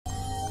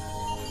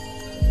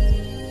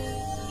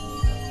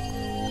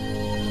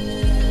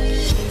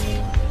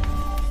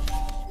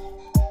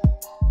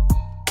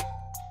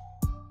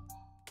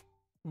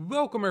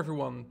Welcome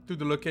everyone to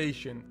the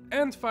location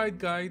and fight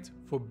guide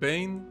for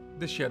Bane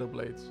the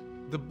Shadowblade.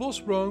 The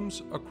boss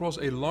roams across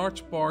a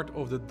large part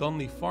of the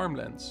Unholy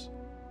farmlands.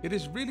 It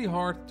is really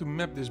hard to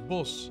map this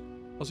boss,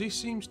 as he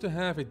seems to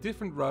have a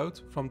different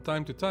route from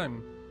time to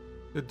time.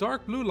 The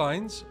dark blue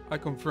lines I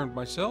confirmed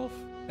myself,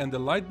 and the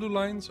light blue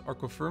lines are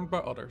confirmed by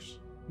others.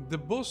 The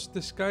boss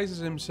disguises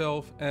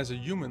himself as a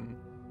human,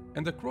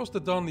 and across the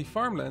Unholy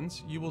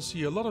farmlands you will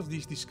see a lot of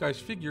these disguised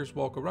figures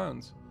walk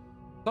around.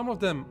 Some of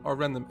them are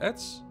random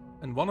ads,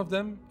 and one of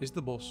them is the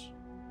boss.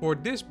 For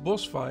this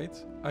boss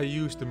fight I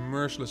used the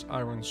Merciless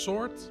Iron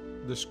Sword,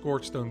 the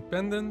Scorched Stone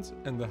Pendant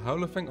and the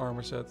Howlfang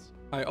armor set.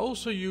 I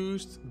also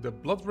used the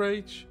Blood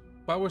Rage,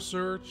 Power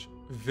Surge,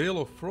 Veil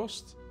of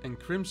Frost and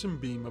Crimson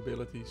Beam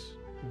abilities.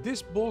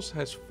 This boss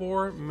has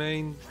 4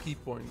 main key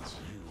points.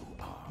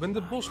 When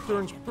the boss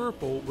turns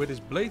purple with his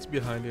blades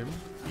behind him,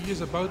 he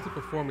is about to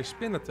perform a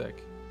spin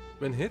attack.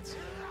 When hit,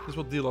 this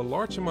will deal a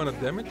large amount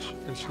of damage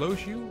and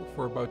slows you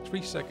for about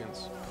 3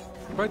 seconds.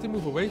 Try to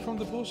move away from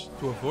the boss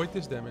to avoid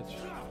this damage.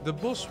 The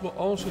boss will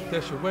also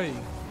dash away,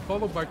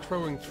 followed by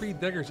throwing 3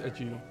 daggers at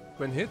you.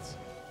 When hit,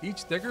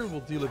 each dagger will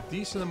deal a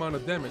decent amount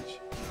of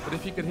damage, but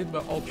if you get hit by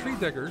all 3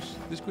 daggers,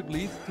 this could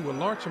lead to a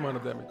large amount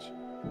of damage.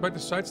 Try to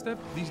sidestep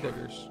these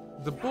daggers.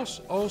 The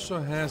boss also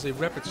has a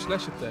rapid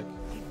slash attack.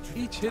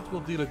 Each hit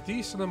will deal a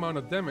decent amount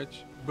of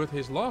damage, but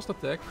his last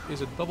attack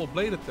is a double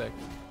blade attack,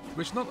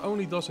 which not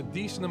only does a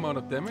decent amount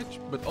of damage,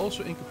 but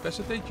also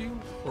incapacitate you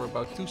for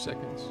about 2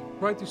 seconds.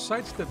 Try to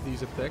sidestep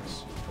these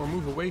attacks or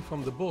move away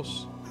from the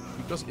boss,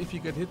 because if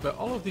you get hit by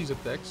all of these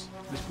attacks,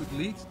 this could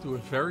lead to a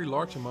very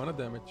large amount of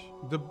damage.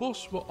 The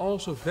boss will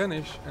also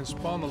vanish and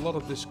spawn a lot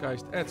of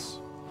disguised ads.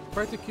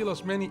 Try to kill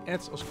as many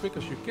ads as quick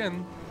as you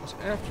can, as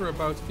after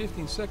about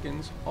 15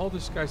 seconds all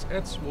disguised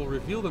ads will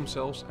reveal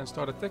themselves and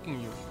start attacking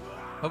you.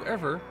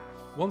 However,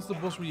 once the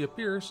boss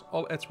reappears,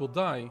 all ads will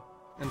die.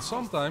 And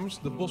sometimes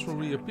the boss will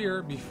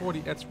reappear before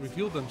the ads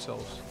reveal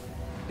themselves.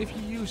 If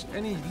you use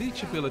any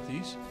leech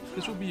abilities,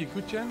 this will be a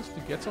good chance to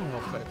get some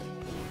health back.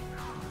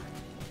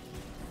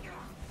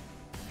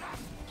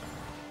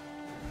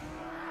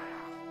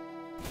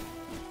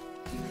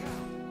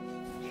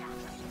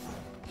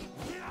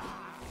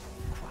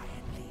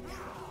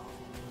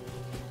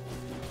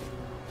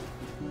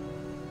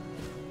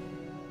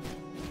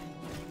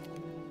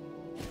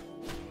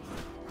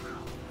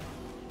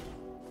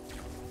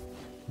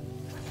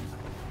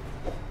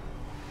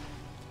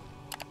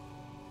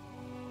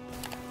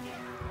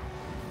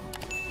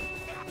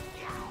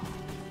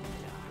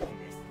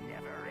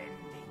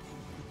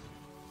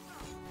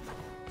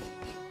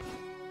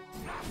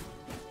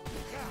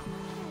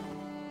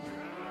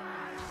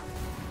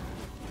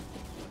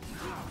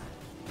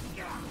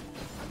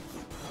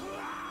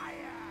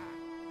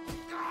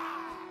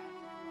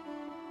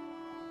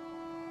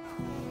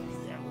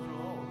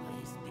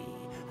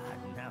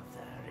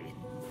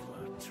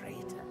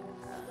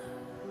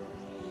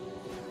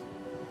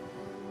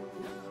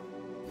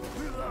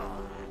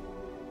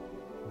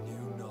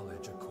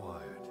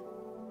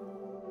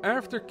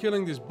 After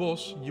killing this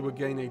boss, you will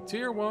gain a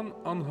tier 1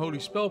 Unholy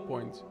spell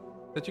point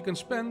that you can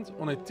spend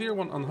on a tier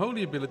 1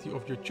 Unholy ability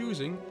of your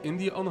choosing in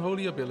the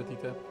Unholy ability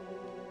tab.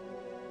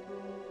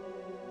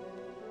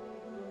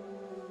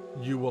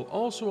 You will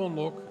also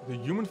unlock the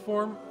human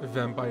form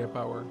Vampire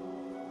Power.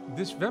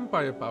 This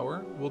Vampire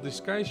Power will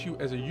disguise you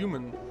as a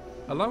human,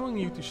 allowing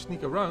you to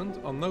sneak around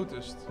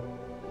unnoticed.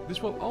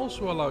 This will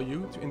also allow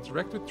you to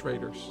interact with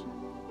traders.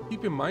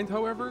 Keep in mind,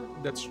 however,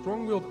 that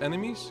strong-willed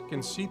enemies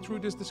can see through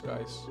this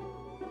disguise.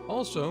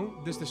 Also,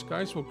 this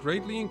disguise will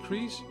greatly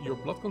increase your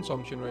blood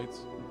consumption rate.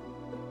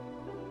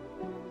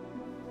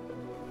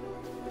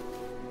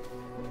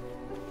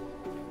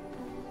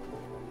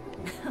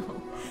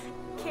 Oh,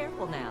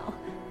 careful now.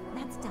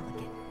 That's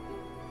delicate.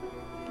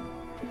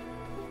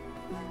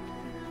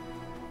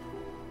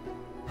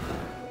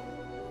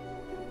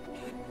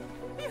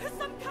 You're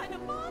some kind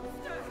of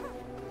monster!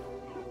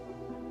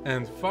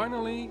 And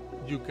finally,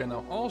 you can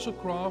now also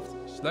craft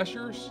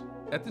slashers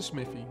at the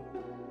smithy.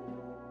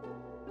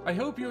 I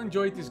hope you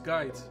enjoyed this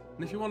guide,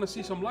 and if you want to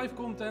see some live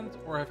content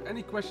or have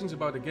any questions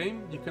about the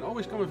game, you can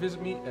always come and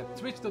visit me at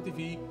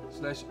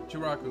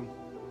twitch.tv/Chiraku.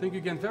 Thank you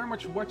again very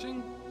much for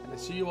watching, and I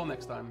see you all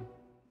next time.